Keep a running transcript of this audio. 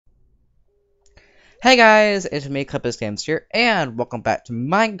Hey guys, it's me, Cobblestone here, and welcome back to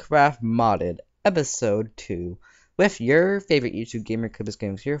Minecraft Modded, Episode 2, with your favorite YouTube gamer,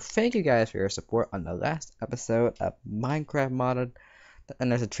 Cobblestone here. Thank you guys for your support on the last episode of Minecraft Modded,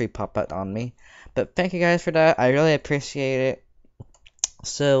 and there's a tree pop out on me. But thank you guys for that, I really appreciate it.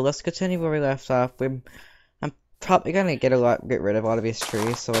 So let's continue where we left off. I'm probably gonna get rid of a lot of these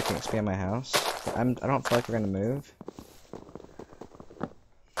trees so I can expand my house. I don't feel like we're gonna move.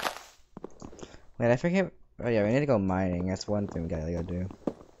 Wait, I forget. Oh yeah, we need to go mining. That's one thing we gotta go do.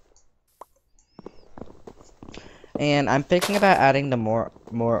 And I'm thinking about adding the more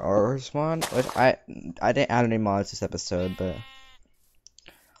ores one, which I didn't add any mods this episode, but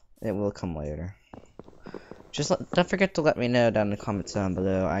it will come later. Don't forget to let me know down in the comments down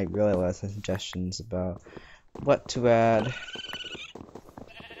below. I really want some suggestions about what to add.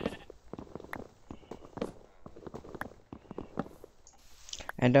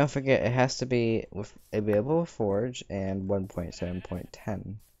 And don't forget, it has to be available with Forge and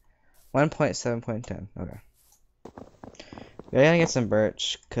 1.7.10. 1.7.10. Okay. We're gonna get some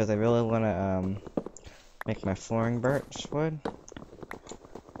birch because I really want to make my flooring birch wood.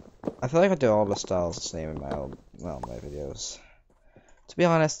 I feel like I do all the styles the same in my my videos. To be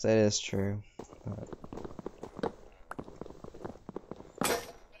honest, it is true. But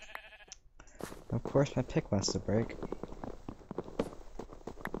of course, my pick wants to break.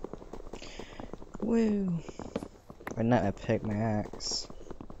 Woo! Or not my pick, my axe.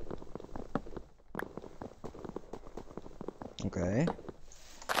 Okay.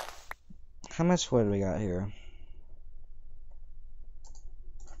 How much wood we got here?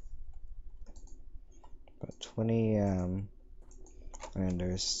 About 20, and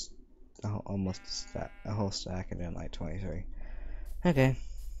there's almost a whole stack, and then like 23. Okay.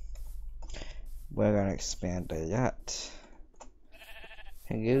 We're gonna expand the yacht.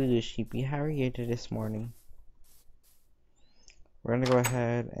 Hello, sheepy. How are you this morning? We're gonna go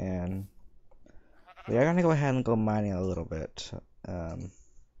ahead and go mining a little bit.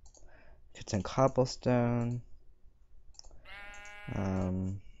 Get some cobblestone,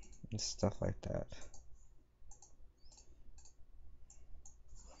 and stuff like that.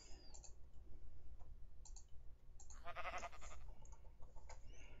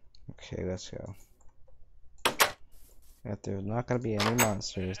 Okay, let's go. If there's not gonna be any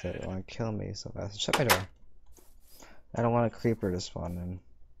monsters that want to kill me, so let's shut my door. I don't want a creeper to spawn in.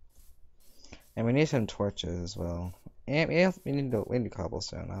 And we need some torches as well. And we need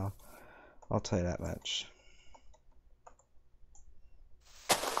cobblestone. I'll tell you that much.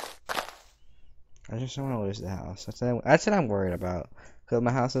 I just don't want to lose the house. That's what I'm worried about. Because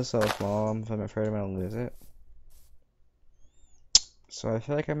my house is so small, I'm afraid I'm gonna lose it. So I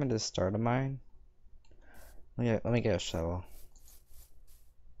feel like I'm gonna just start a mine. Let me get a shovel.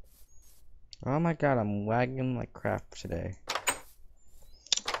 Oh my god, I'm lagging like crap today.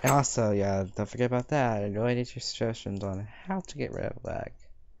 And also, yeah, don't forget about that. I really need your suggestions on how to get rid of lag.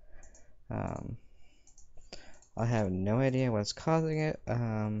 I have no idea what's causing it.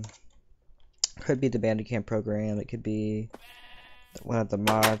 Could be the Bandicam program. It could be one of the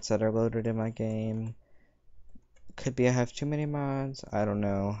mods that are loaded in my game. Could be I have too many mods. I don't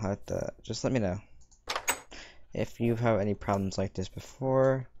know. Just let me know if you have any problems like this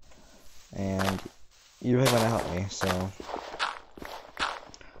before, and you really want to help me. So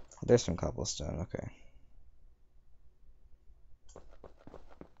there's some cobblestone. Okay.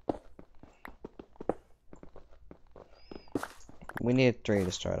 We need 3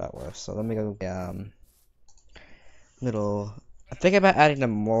 to start out with, so let me go I think about adding the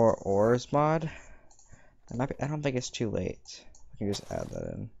more ores mod. I don't think it's too late. I can just add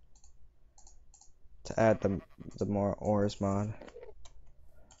that in. To add the more ores mod.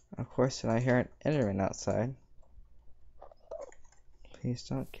 Of course, and I hear an enderman outside. Please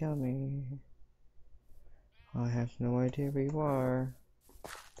don't kill me. I have no idea where you are.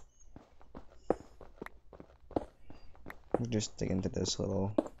 We'll just dig into this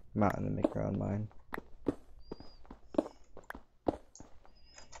little mountain and make our own mine.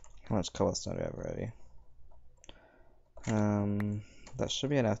 How much cobblestone do we have already? That should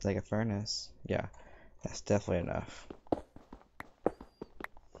be enough to make a furnace. Yeah, that's definitely enough.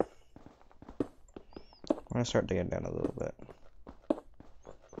 I'm gonna start digging down a little bit.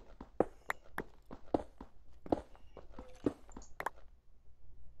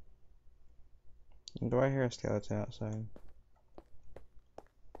 Do I hear a skeleton outside?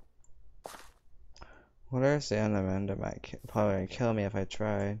 Well, there's the enderman that might probably kill me if I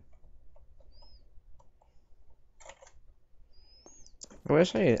tried. I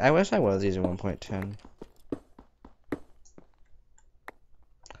wish I was using 1.10.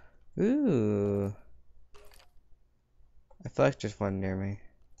 Ooh, feel like there's one near me.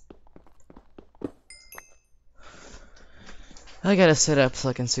 I gotta sit up so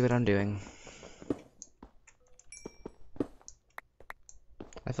I can see what I'm doing.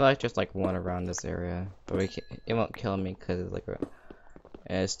 I feel like there's like one around this area, but it won't kill me because it's like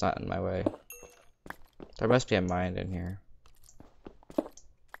it's not in my way. There must be a mine in here.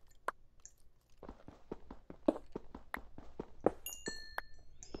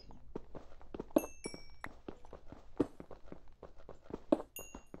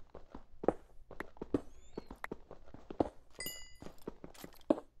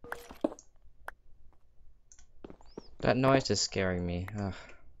 That noise is scaring me. Ugh.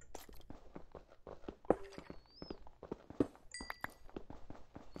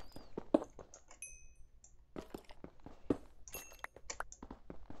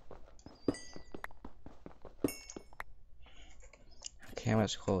 Okay, how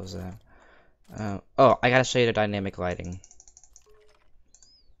much coal is that? Oh, I gotta show you the dynamic lighting,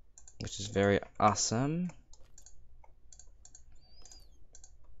 which is very awesome.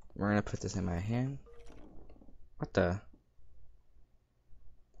 We're gonna put this in my hand. What the?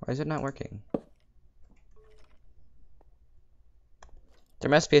 Why is it not working?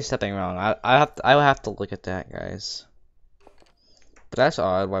 There must be something wrong. I will have to look at that, guys. But that's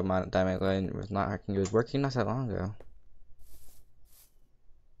odd why my dynamic lighting was not working. It was working not that long ago.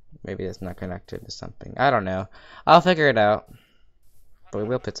 Maybe it's not connected to something. I don't know. I'll figure it out. But we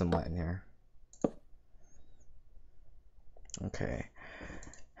will put some light in here. Okay.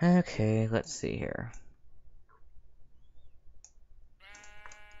 Okay, let's see here.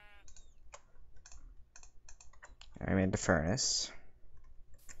 I made the furnace.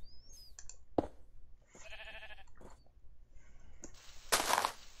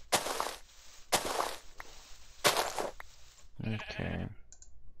 Okay.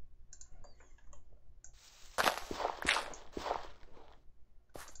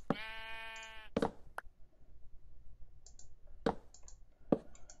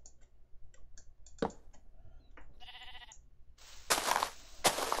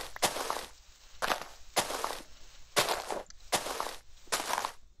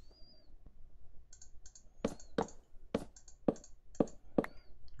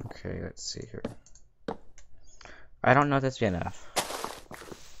 Okay, let's see here. I don't know if that's be enough.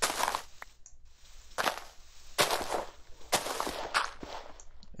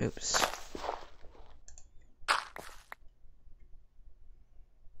 Oops.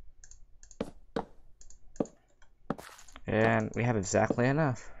 And we have exactly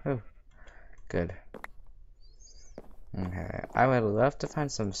enough. Oh, good. Okay, I would love to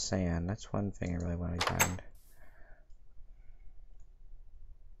find some sand. That's one thing I really want to find.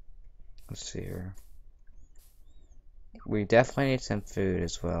 Let's see here. We definitely need some food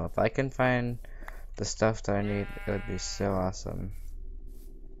as well. If I can find the stuff that I need, it would be so awesome.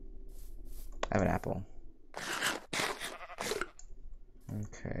 I have an apple.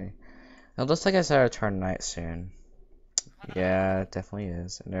 Okay. It looks like it's going to turn night soon. Yeah, it definitely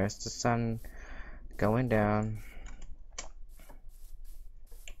is. And there's the sun going down.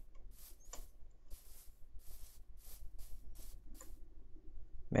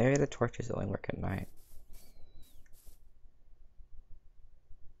 Maybe the torches only work at night.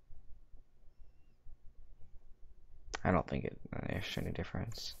 I don't think it makes any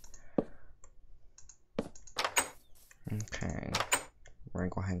difference. Okay. We're gonna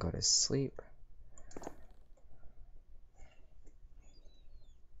go ahead and go to sleep.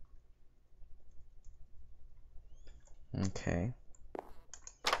 Okay.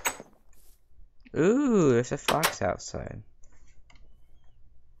 Ooh, there's a fox outside.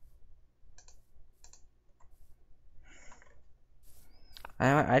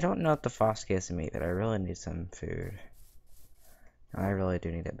 I don't know if the fox gives me, but I really need some food. I really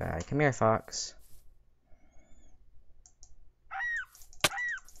do need it bad. Come here, fox.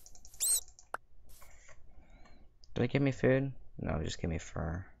 Do they give me food? No, just give me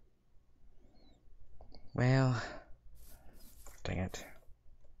fur. Well, dang it.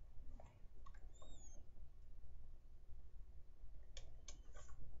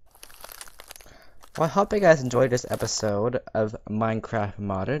 Well, I hope you guys enjoyed this episode of Minecraft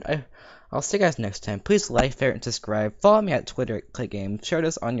Modded. I'll see you guys next time. Please like, favorite, and subscribe. Follow me at Twitter at ClayGames. Share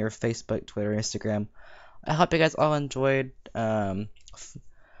this on your Facebook, Twitter, Instagram. I hope you guys all enjoyed. Follow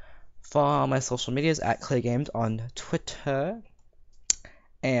all my social medias at ClayGames on Twitter.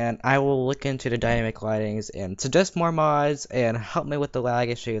 And I will look into the dynamic lightings and suggest more mods and help me with the lag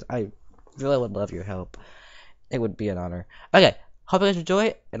issues. I really would love your help. It would be an honor. Okay, hope you guys enjoy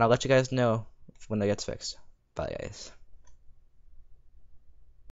it, and I'll let you guys know when that gets fixed. Bye, guys.